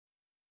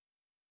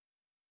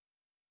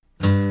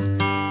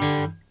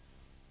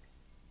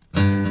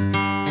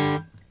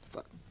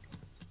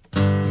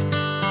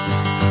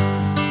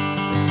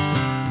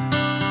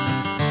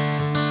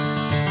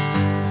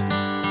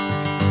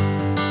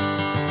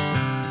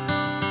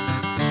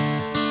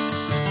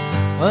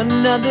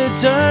Another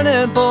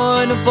turning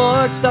point, a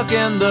fork stuck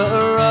in the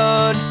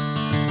road.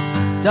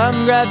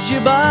 Time grabs you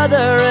by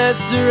the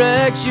wrist,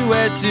 directs you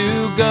where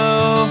to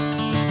go.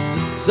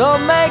 So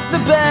make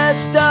the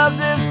best of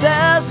this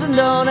test and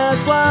don't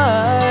ask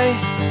why.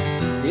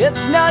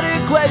 It's not a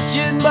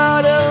question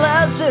but a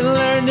lesson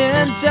learned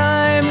in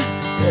time.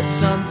 It's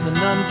something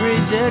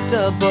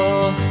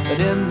unpredictable, but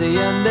in the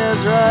end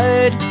is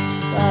right.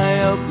 I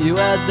hope you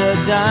had the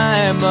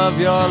time of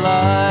your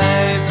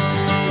life.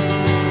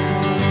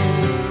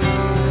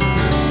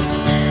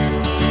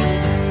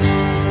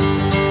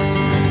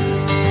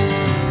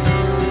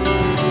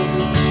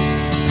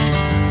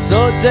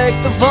 So take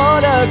the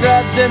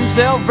photographs and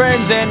still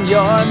frames in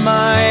your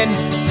mind,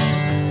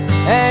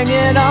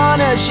 hanging on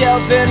a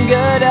shelf in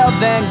good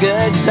health and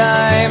good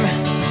time.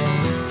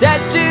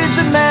 Tattoos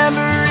of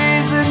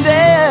memories and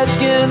dead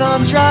skin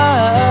on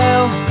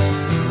trial.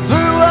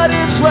 For what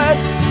it's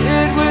worth,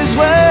 it was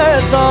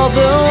worth all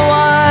the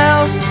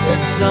while.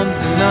 It's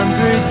something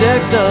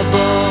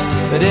unpredictable,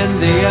 but in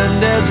the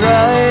end is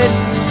right.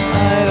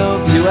 I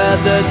hope you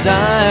had the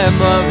time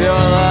of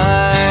your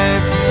life.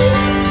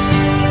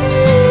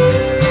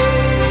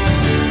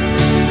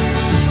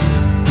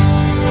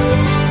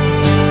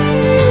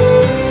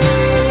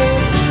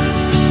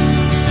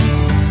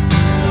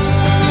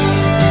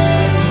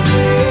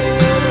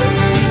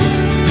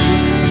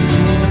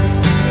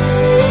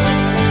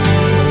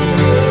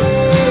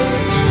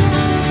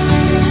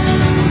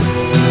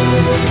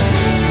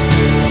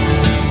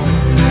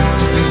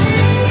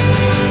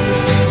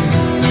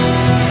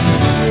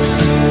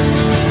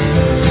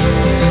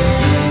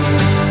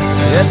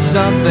 It's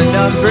something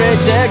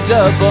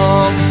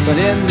unpredictable, but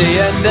in the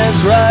end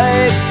it's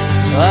right.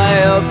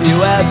 I hope you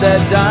had the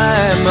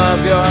time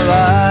of your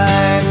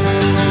life.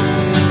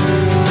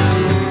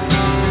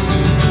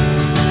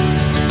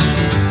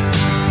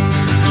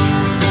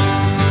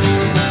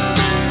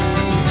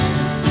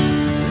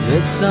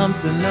 It's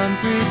something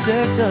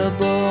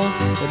unpredictable,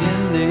 but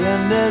in the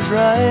end is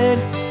right.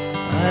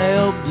 I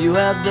hope you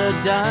had the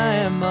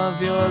time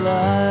of your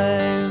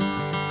life.